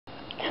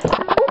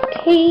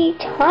Okay,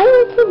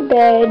 time for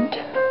bed.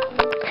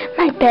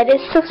 My bed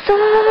is so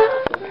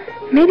soft.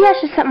 Maybe I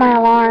should set my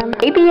alarm.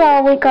 Maybe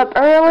I'll wake up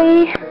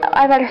early.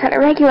 I better set a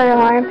regular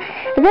alarm,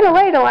 and then a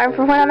late alarm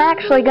for when I'm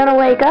actually gonna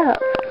wake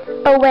up.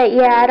 Oh wait,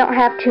 yeah, I don't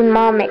have to.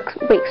 Mom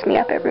wakes me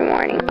up every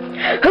morning.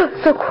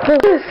 So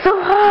cold. It's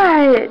so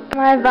hot.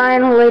 My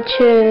vinyl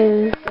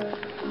witches.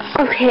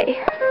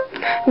 Okay,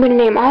 I'm gonna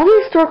name all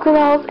these historical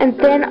dolls, and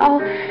then I'll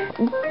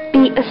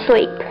be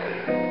asleep.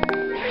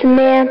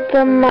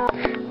 Samantha,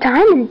 Mom,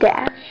 Diamond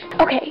Dash.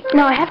 Okay,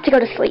 now I have to go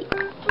to sleep.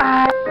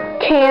 I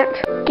can't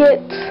get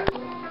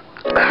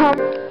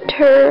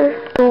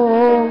comfortable.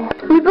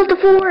 We built a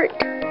fort.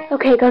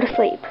 Okay, go to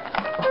sleep.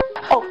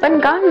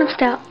 Open Gangnam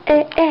Style.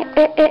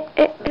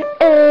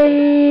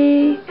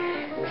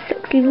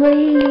 Sexy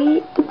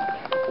lady.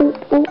 Ooh.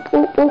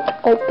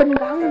 Open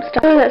Gangnam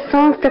Style. Oh, that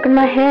song stuck in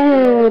my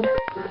head.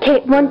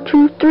 Okay, 1,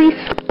 2, 3.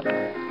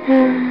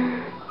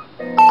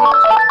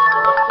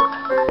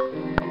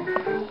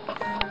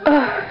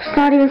 It's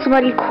not even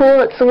somebody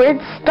cool. It's a weird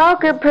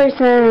stalker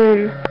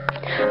person.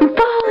 I'm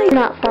falling.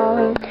 Not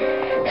falling.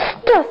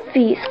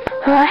 Stuffies.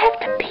 Oh, I have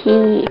to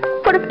pee.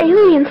 What if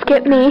aliens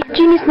get me?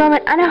 Genius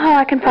moment. I know how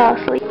I can fall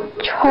asleep.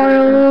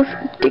 Charles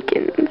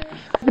Dickens.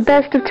 The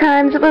best of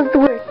times. It was the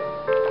worst.